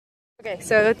Okay,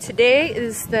 so today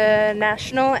is the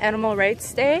National Animal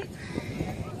Rights Day,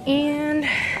 and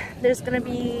there's gonna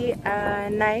be a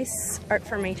nice art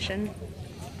formation.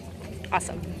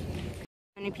 Awesome.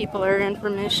 Many people are in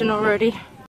formation already.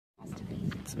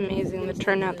 It's amazing the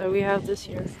turnout that we have this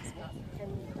year.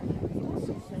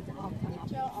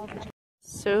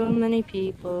 So many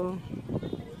people.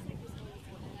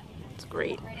 It's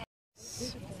great.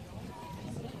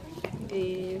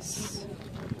 These,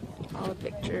 all the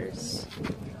pictures.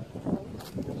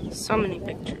 So many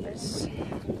pictures.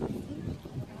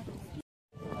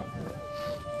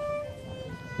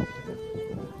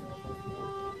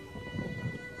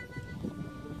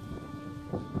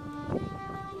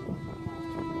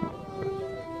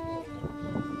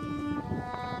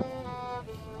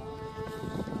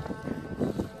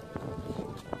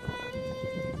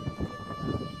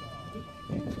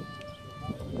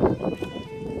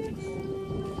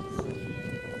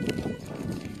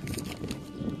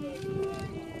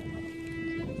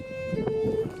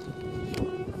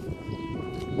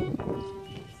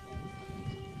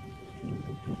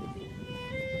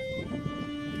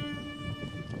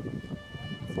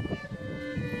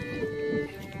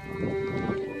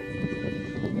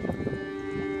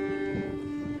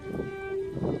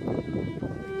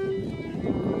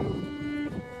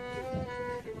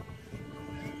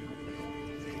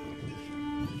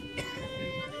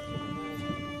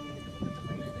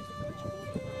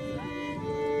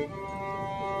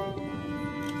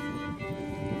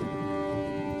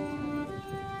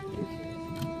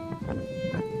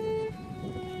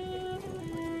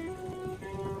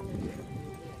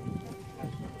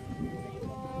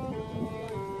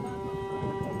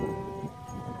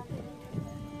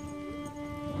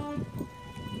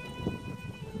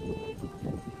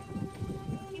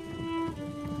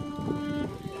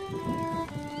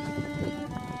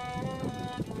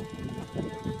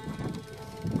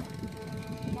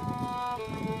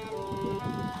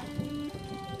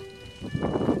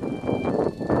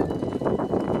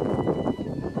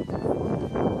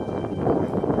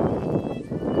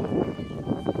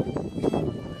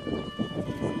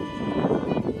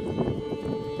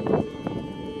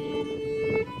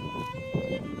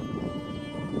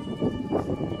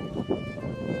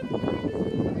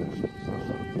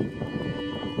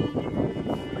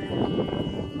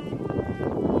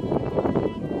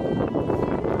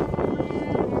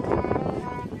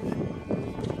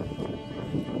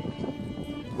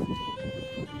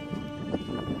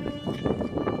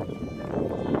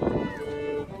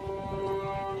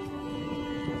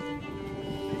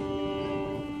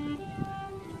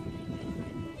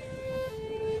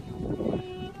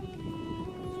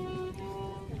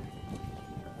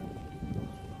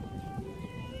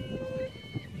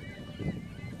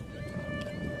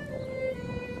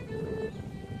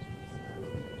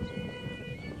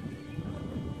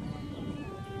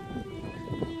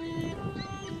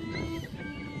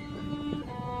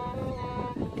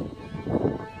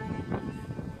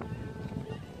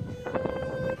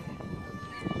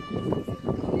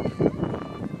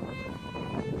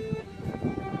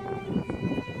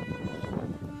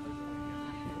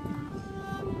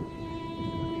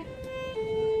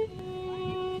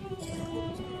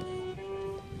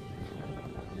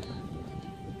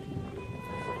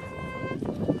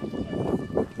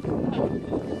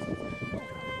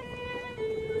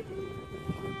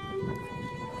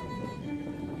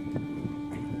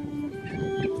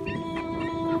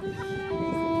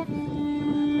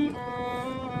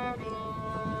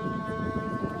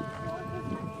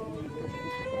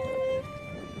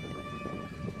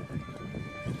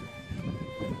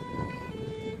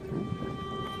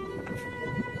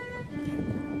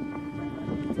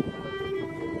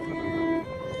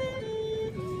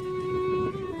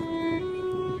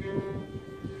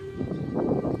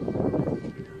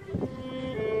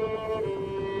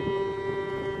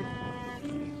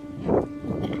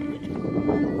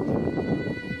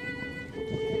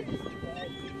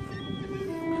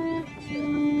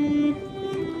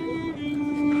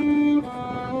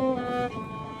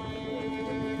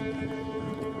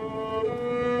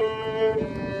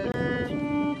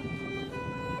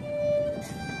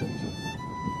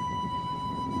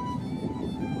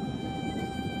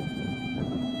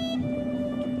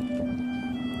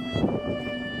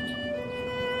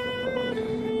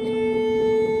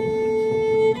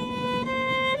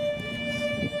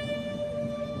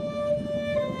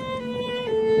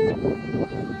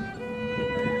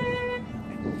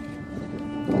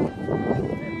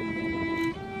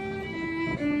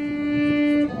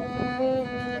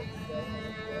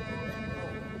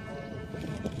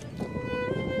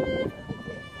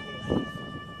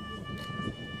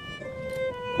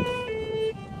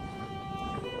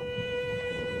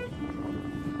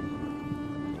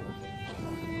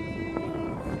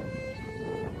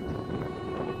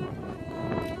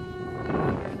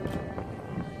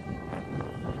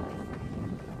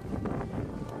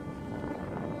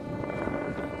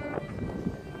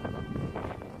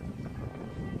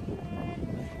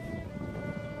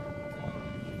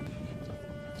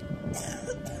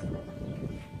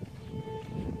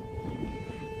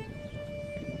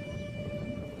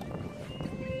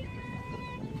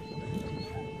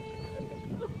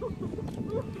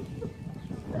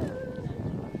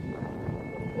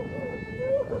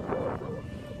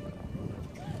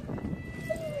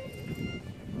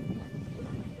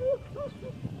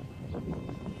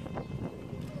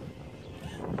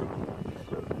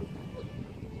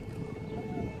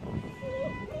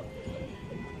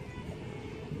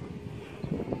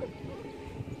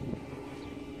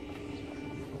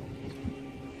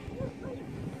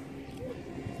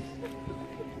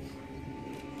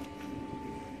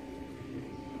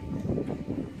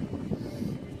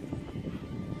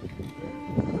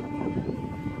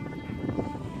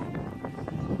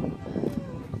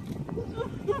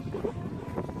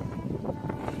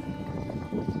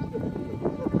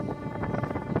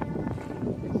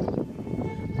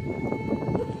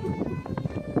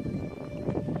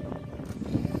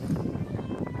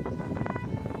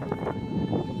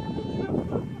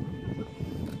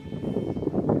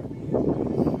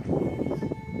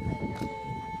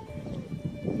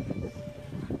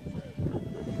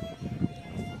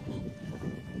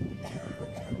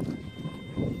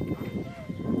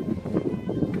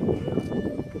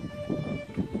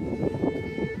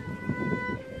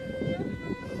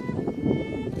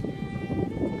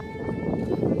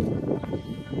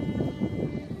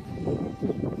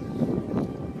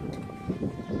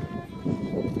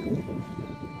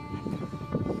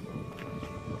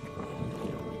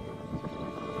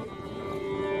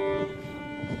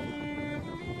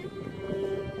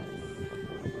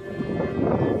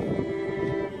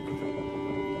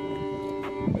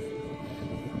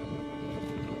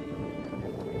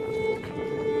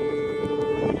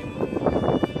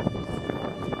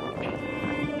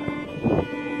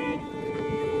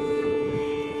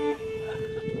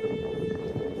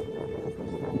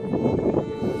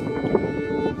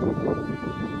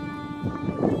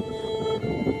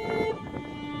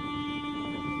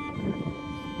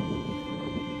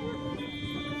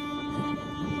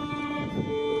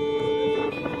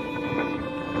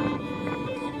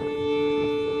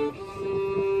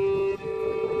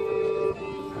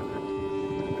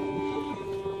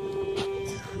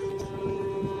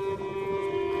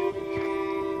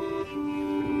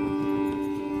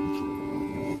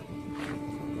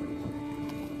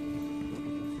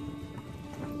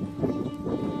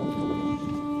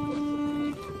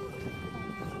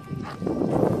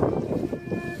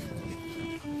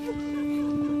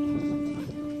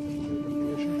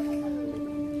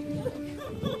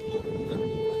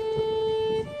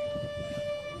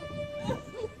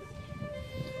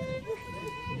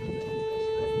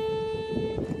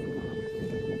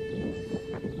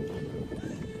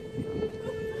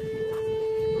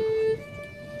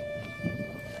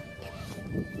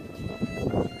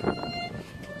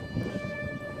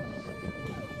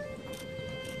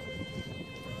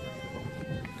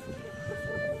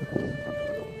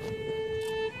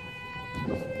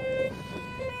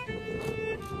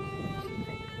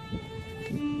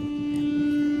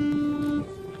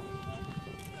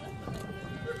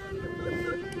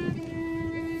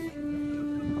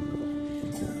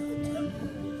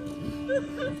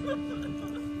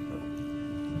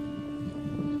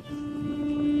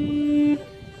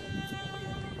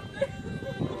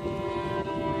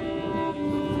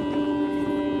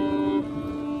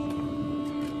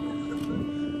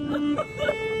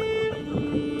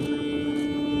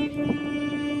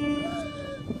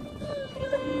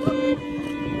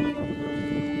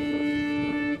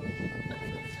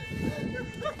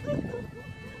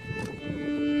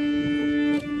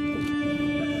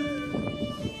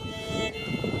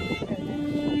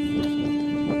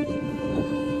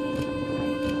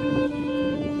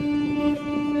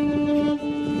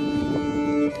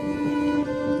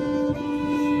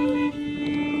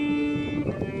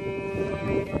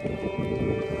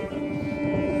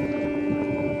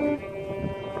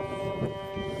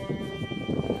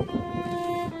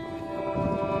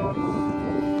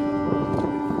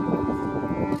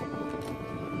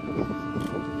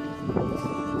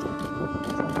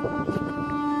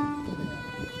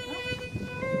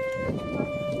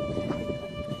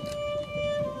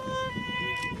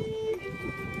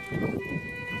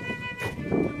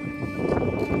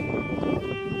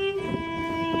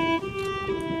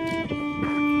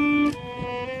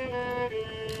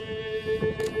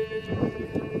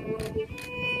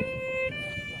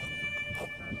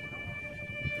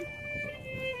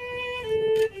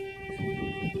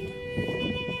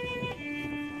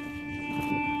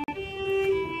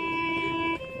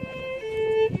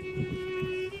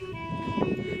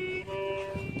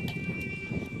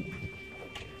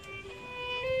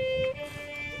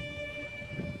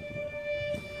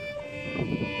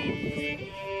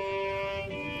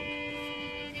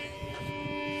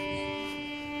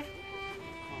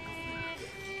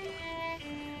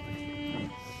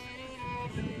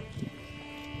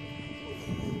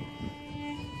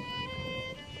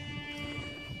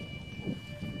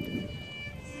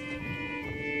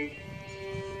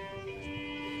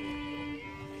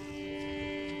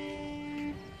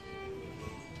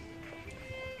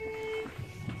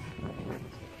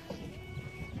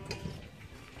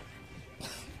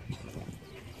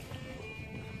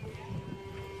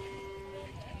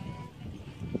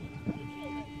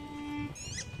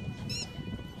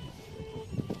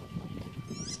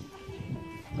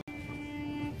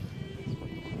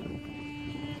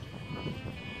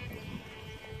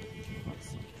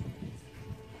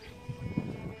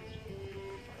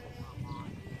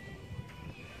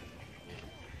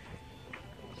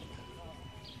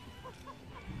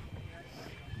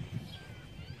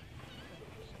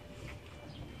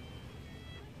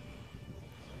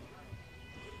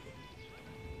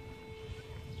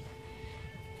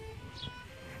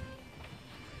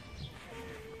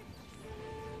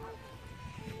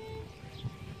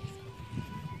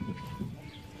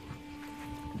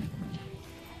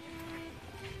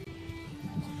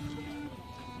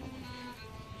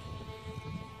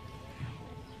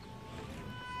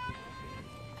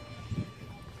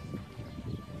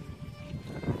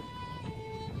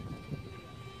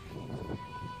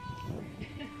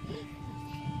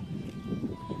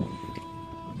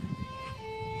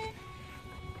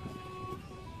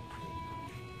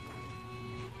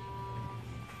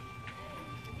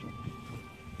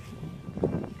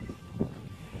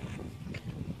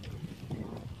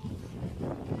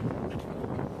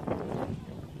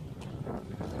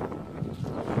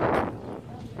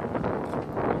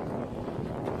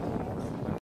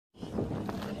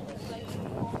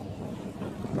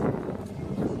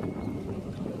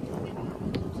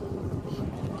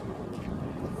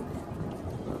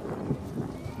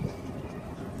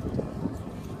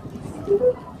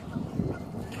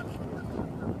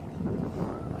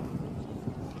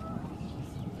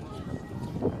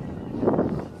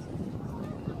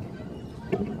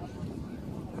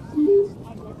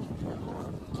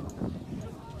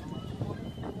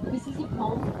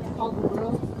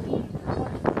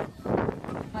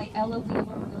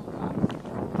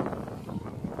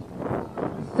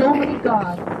 So many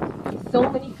gods, so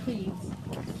many creeds,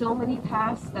 so many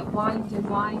paths that wind and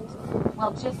wind,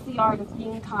 while just the art of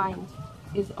being kind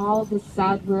is all this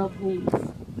sad world needs.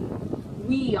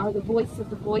 We are the voice of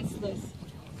the voiceless.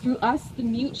 Through us the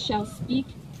mute shall speak,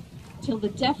 till the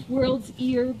deaf world's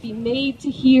ear be made to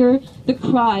hear the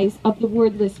cries of the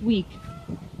wordless weak.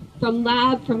 From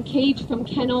lab, from cage, from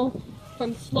kennel,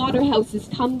 from slaughterhouses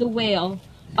come the wail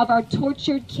of our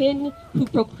tortured kin who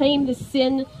proclaim the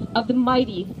sin of the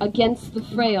mighty against the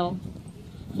frail.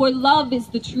 For love is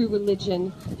the true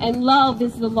religion, and love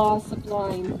is the law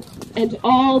sublime, and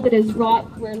all that is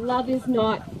wrought where love is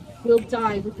not will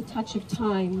die with the touch of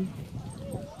time.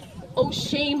 Oh,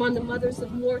 shame on the mothers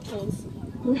of mortals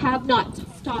who have not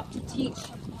stopped to teach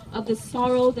of the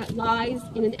sorrow that lies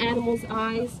in an animal's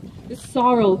eyes, the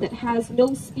sorrow that has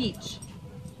no speech.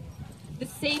 The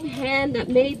same hand that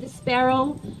made the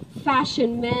sparrow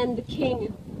fashioned man the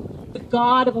king. The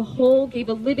God of a whole gave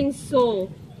a living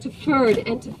soul to furred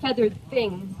and to feathered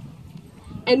thing.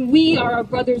 And we are our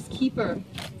brother's keeper,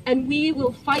 and we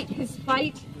will fight his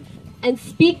fight and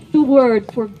speak the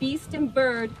word for beast and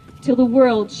bird till the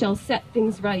world shall set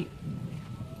things right.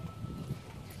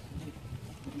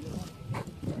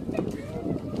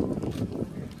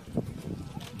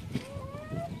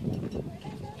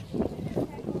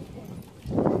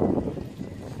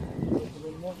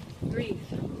 Grief.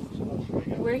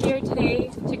 We're here today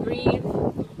to grieve.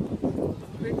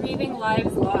 We're grieving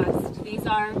lives lost. These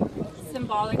are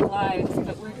symbolic lives,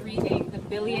 but we're grieving the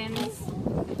billions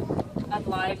of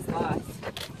lives lost.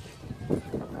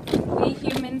 We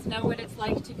humans know what it's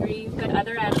like to grieve, but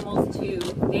other animals too.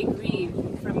 They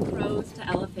grieve, from crows to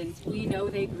elephants. We know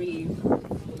they grieve.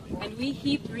 And we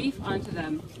heap grief onto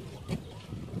them.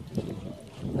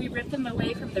 We rip them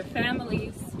away from their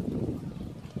families.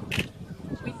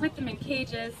 We put them in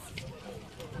cages.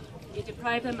 We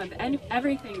deprive them of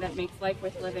everything that makes life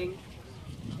worth living.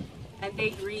 And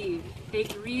they grieve. They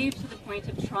grieve to the point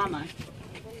of trauma.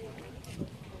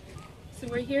 So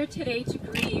we're here today to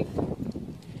grieve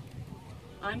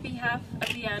on behalf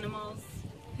of the animals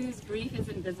whose grief is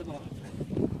invisible.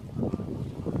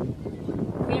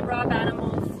 We rob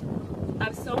animals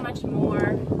of so much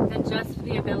more than just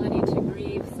the ability to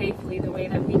grieve safely the way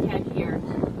that we can here.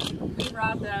 We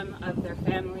rob them of their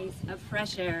families, of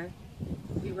fresh air.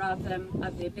 We rob them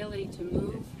of the ability to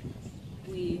move.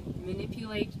 We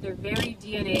manipulate their very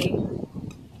DNA,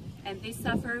 and they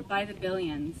suffer by the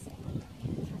billions.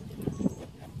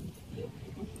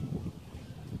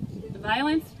 The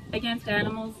violence against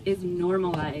animals is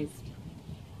normalized.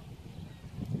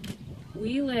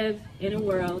 We live in a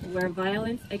world where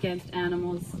violence against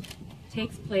animals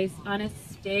takes place on a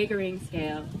staggering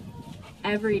scale,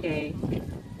 every day,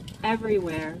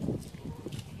 everywhere,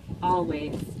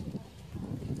 always.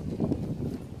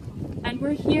 And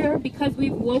we're here because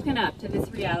we've woken up to this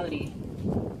reality.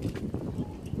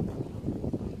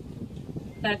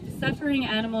 That the suffering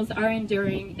animals are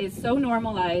enduring is so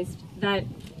normalized that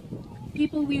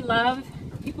people we love,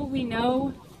 people we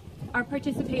know, are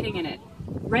participating in it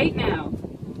right now.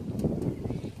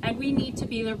 And we need to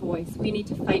be their voice. We need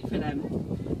to fight for them.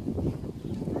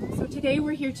 So today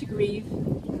we're here to grieve.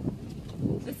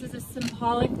 This is a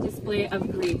symbolic display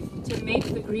of grief, to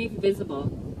make the grief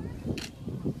visible.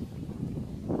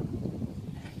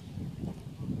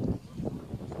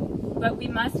 But we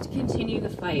must continue the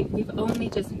fight. We've only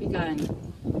just begun.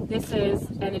 This is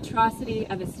an atrocity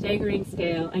of a staggering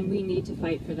scale, and we need to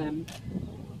fight for them.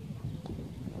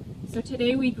 So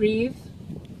today we grieve,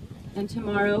 and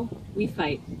tomorrow we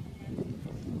fight.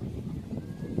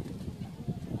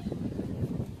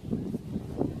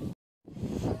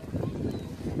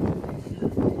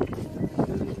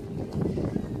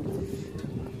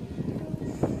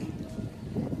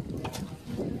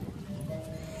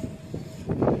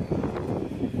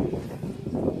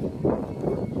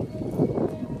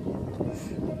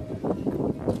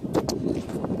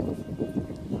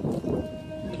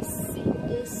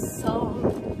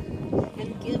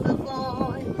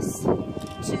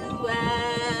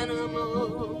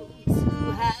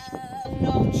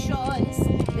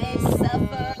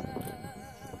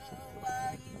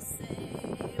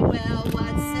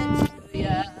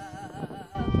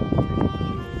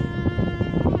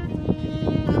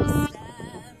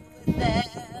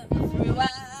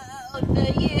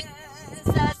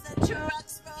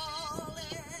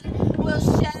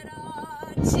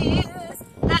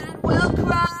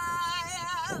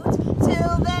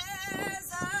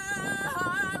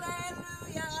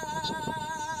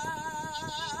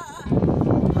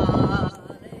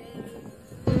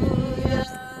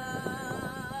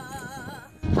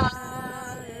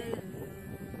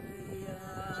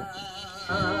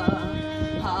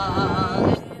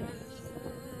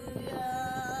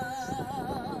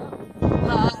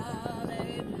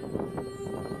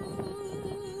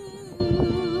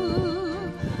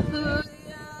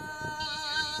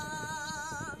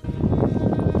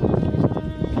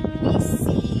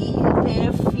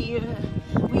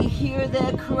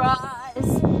 Their cries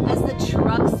as the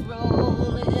trucks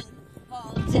roll in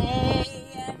all day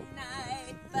and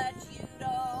night, but you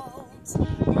don't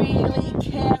really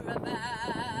care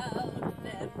about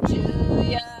them, do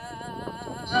ya?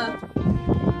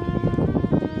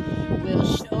 We'll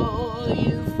show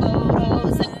you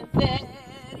photos and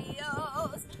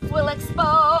videos, we'll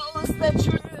expose the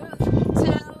truth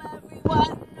till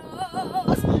everyone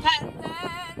knows, and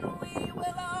then we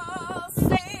will all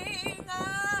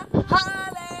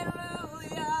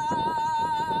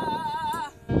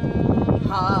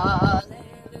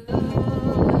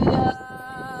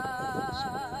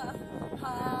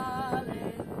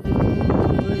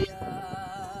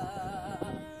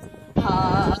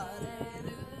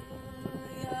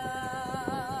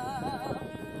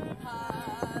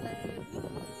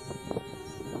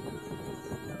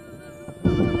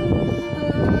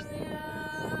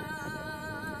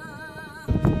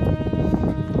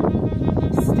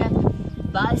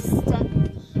by step,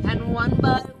 and one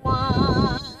by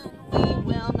one, we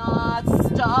will not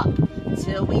stop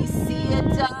till we see it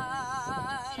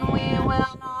done. We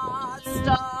will not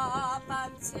stop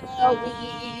until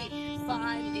we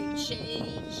finally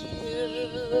change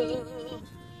you.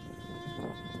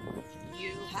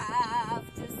 You have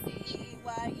to see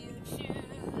what you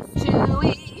choose to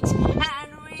eat and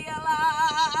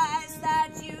realize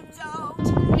that you don't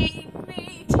need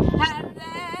meat, and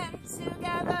then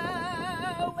together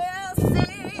we'll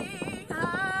sing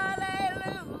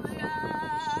hallelujah,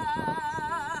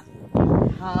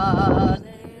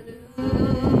 hallelujah,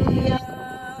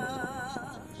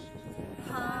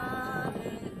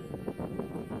 hallelujah,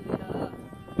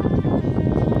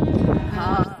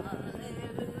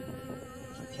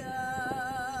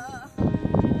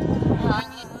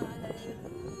 hallelujah.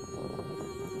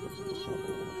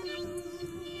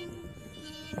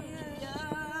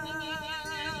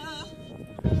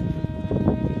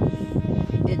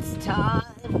 It's time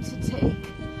to take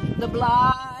the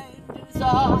blinders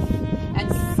off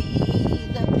and see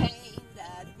the pain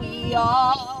that we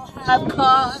all have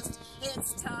caused.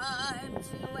 It's time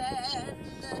to end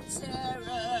the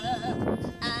terror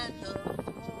and the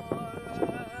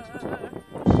horror.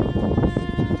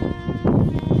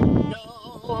 No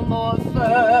more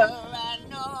fur and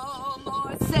no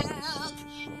more silk,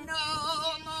 no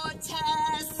more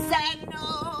tests and no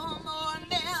more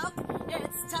milk.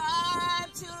 It's time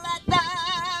to let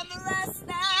them rest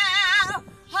now.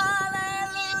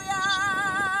 Hallelujah,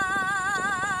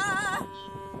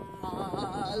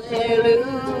 hallelujah,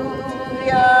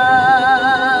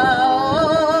 oh,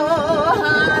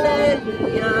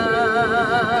 hallelujah,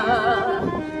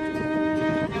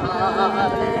 hallelujah.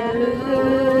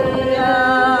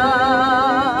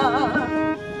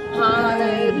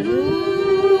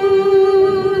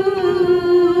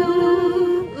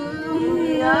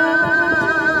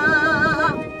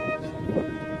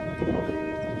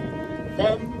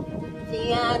 Then the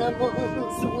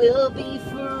animals will be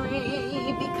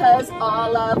free, because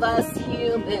all of us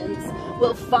humans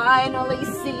will finally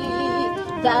see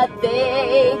that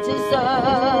they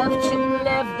deserve to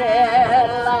live their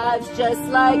lives just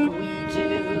like we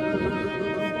do.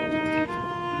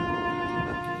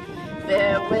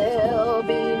 There will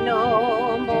be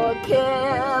no more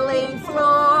killing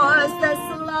floors. The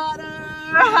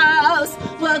slaughterhouse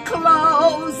will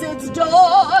close its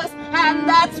doors, and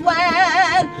that's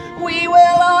when we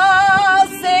will all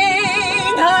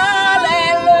sing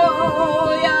hallelujah,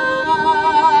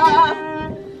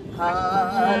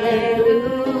 hallelujah,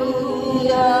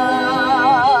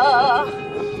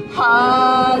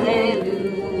 hallelujah,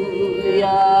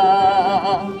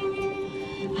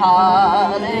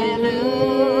 hallelujah,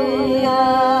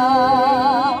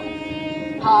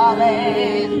 hallelujah.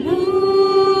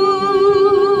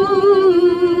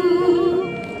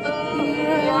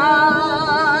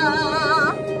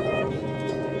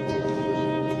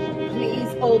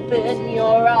 Please open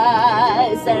your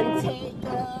eyes and take a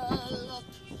look.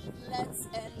 Let's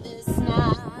end this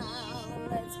now.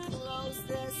 Let's close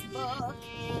this book.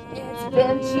 It's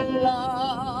been too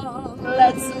long.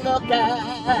 Let's look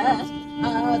at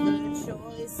other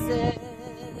choices.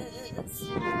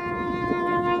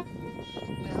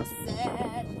 We'll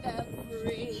set them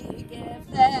free, give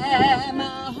them a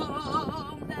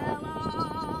home. They'll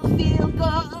all feel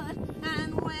good,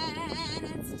 and when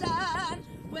it's done,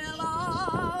 we'll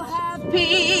all have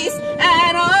peace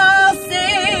and all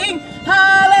sing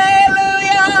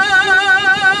hallelujah,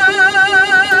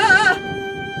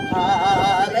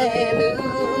 hallelujah,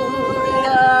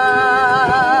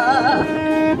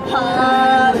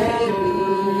 hallelujah,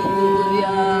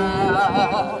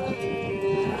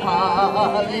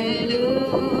 hallelujah,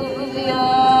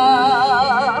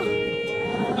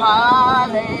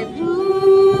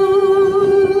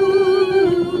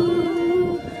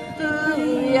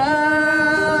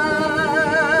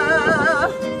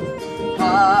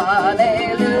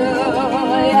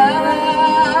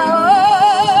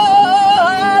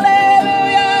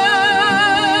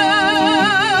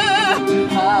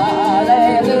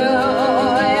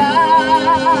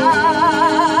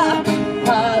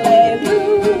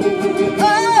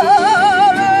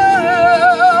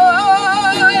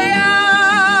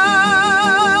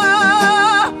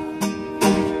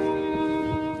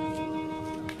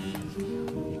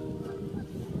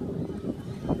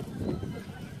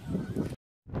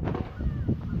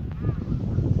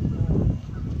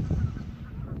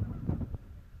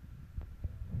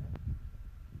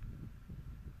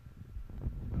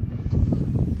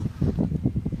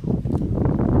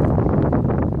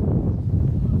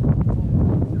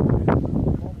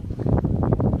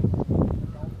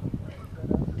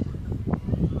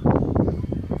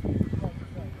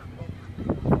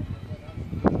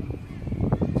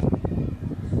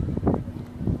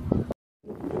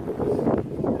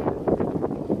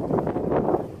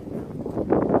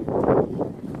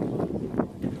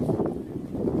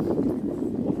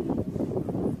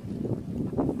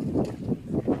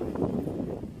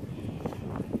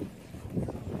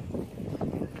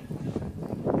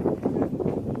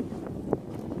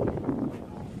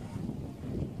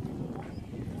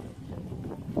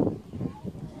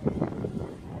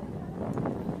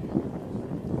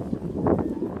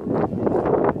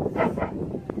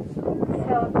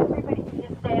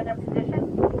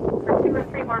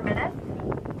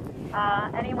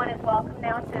 Anyone is welcome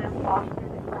now to walk through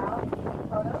the crowd and take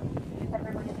photos.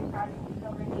 Everyone in the crowd is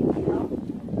still ready to go.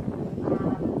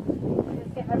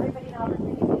 Just give everybody an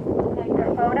opportunity to take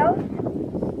their photos,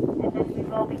 and then we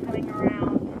will be coming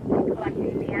around and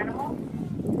collecting the animals.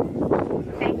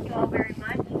 Thank you all very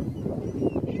much.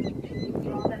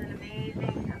 You all done an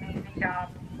amazing, amazing job.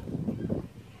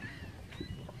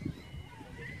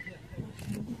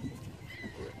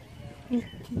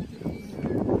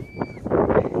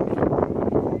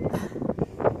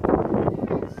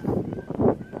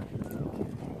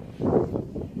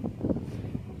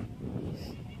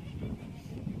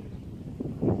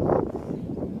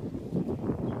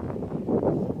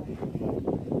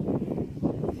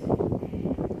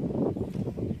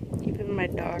 Even my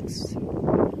dogs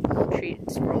treat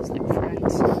squirrels like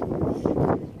friends.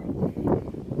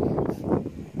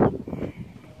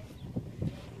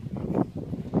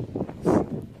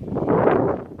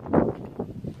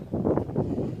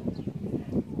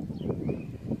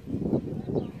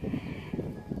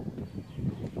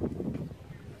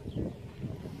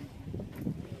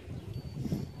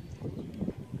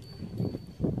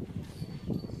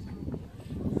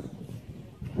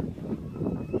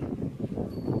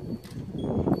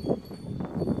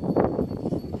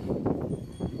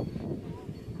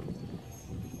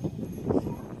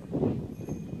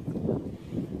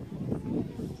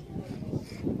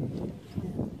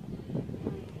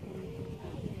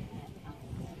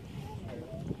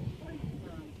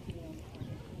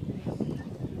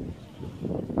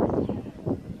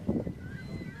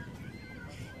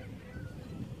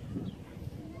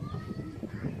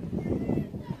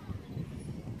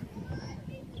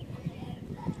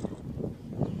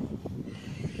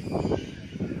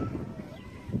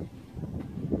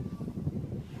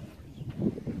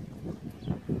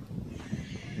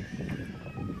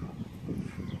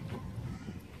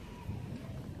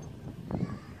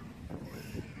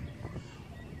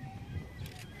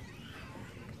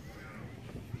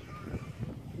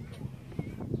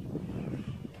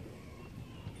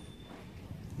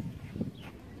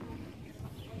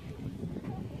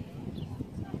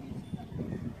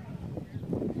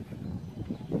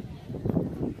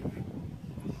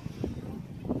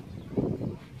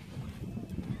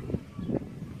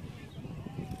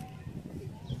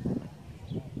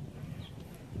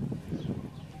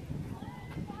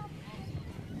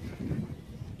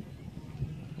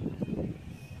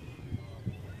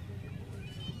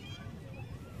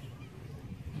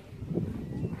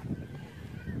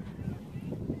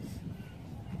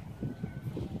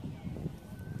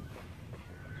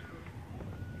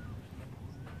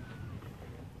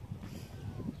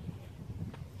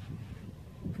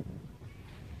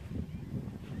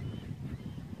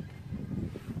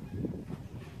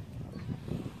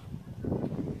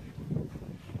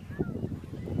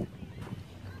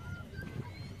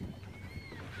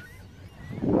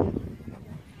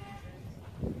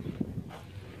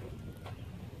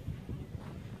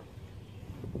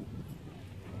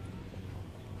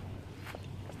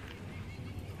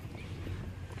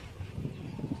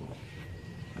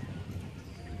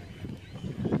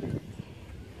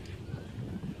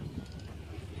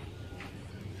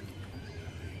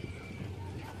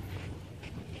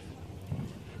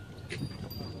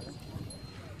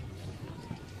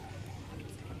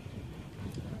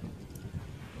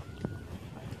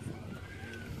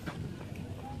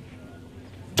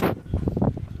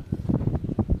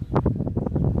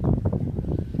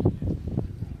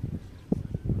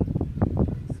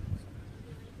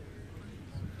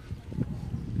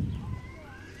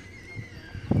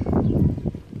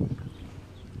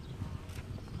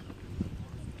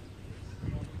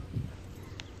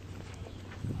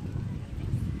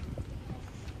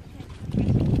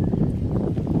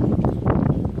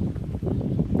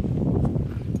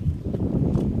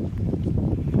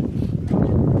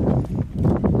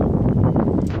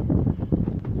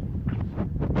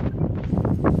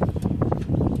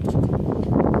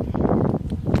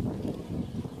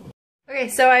 Okay,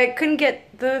 so I couldn't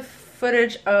get the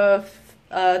footage of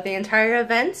the entire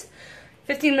event.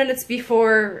 15 minutes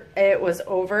before it was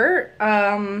over,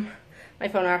 my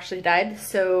phone actually died,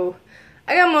 so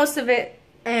I got most of it,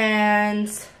 and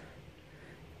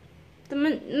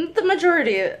the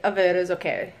majority of it is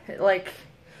okay. Like,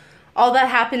 all that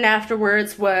happened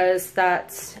afterwards was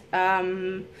that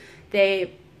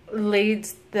they laid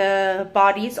the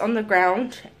bodies on the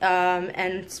ground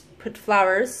and put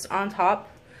flowers on top,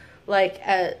 like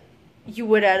you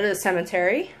would at a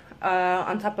cemetery,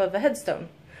 on top of a headstone.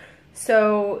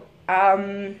 So,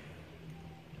 and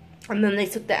then they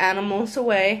took the animals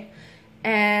away,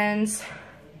 and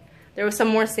there was some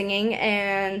more singing,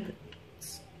 and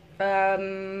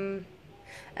And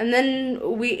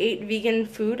then we ate vegan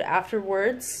food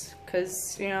afterwards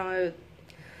because, you know,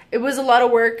 it was a lot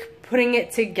of work putting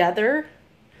it together.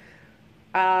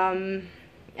 And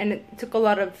it took a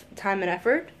lot of time and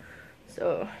effort.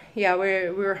 So yeah, we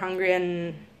were hungry,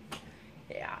 and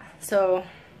yeah, so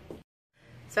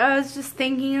I was just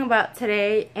thinking about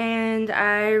today, and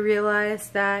I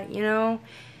realized that, you know,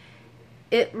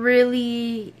 it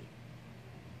really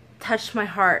touched my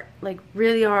heart, like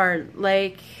really hard.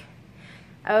 Like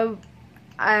I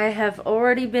have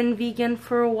already been vegan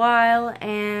for a while,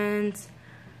 and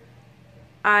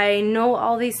I know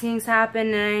all these things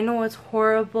happen, and I know it's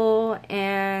horrible,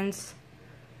 and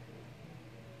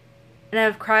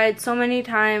I've cried so many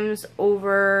times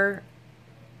over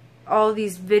all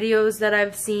these videos that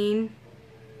I've seen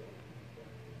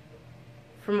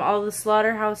from all the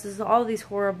slaughterhouses, all these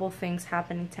horrible things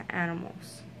happening to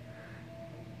animals.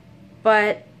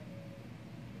 But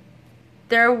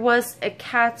there was a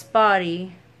cat's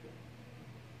body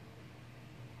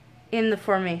in the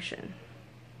formation.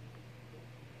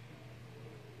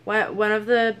 One of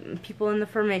the people in the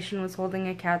formation was holding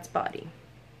a cat's body.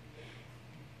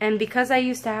 And because I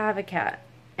used to have a cat,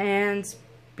 and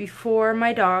before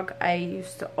my dog, I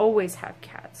used to always have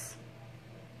cats.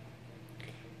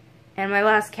 And my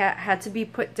last cat had to be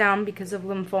put down because of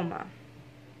lymphoma.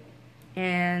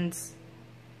 And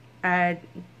I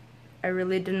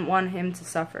really didn't want him to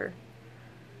suffer.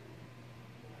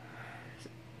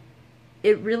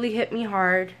 It really hit me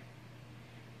hard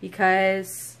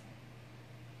because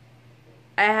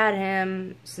I had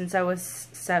him since I was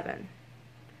 7.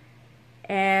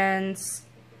 And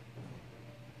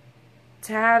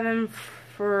to have him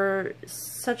for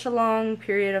such a long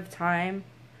period of time,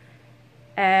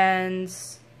 and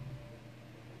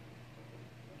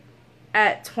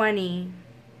at 20,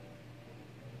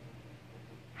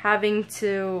 having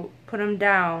to put him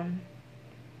down,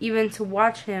 even to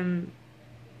watch him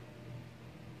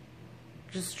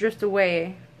just drift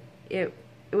away, it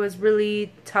was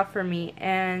really tough for me.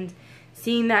 And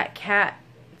seeing that cat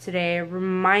today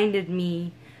reminded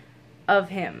me of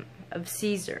him, of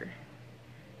Caesar.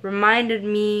 Reminded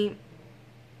me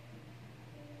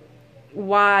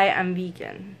why I'm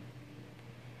vegan.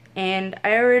 And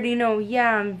I already know,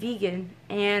 yeah, I'm vegan,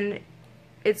 and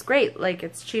it's great. Like,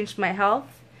 it's changed my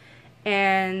health,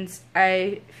 and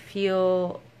I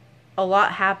feel a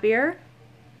lot happier,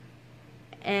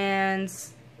 and,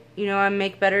 you know, I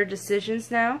make better decisions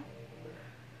now.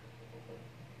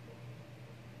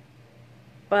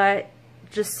 But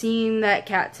just seeing that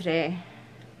cat today,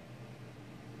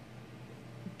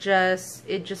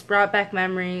 it just brought back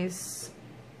memories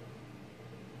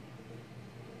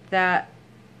that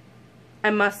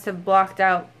I must have blocked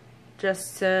out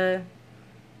just to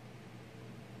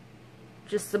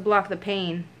block the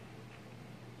pain.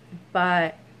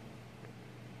 But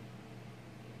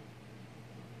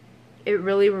it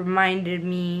really reminded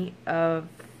me of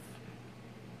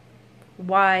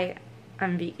why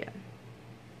I'm vegan.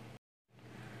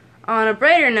 On a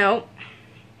brighter note,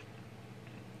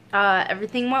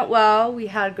 everything went well. We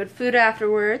had good food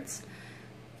afterwards.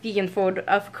 Vegan food,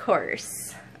 of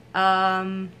course.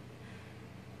 And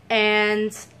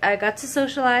I got to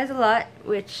socialize a lot,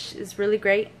 which is really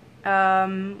great,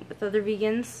 with other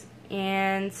vegans.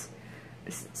 And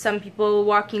some people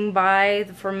walking by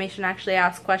the formation actually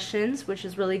asked questions, which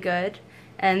is really good.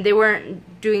 And they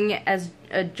weren't doing it as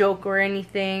a joke or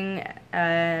anything,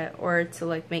 or to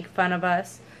like make fun of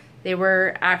us. They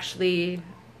were actually,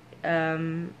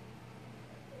 they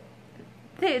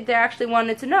actually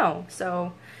wanted to know,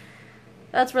 so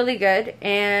that's really good.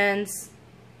 And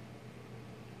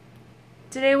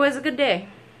today was a good day,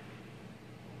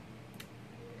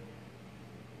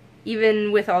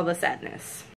 even with all the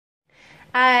sadness.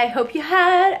 I hope you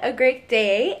had a great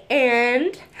day,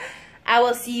 and I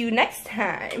will see you next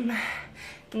time.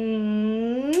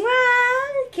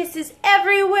 Mwah! Kisses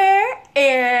everywhere,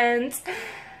 and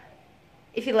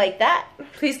if you like that,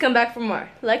 please come back for more.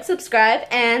 Like, subscribe,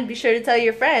 and be sure to tell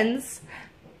your friends,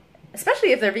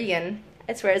 especially if they're vegan.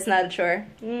 I swear it's not a chore.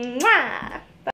 Mwah!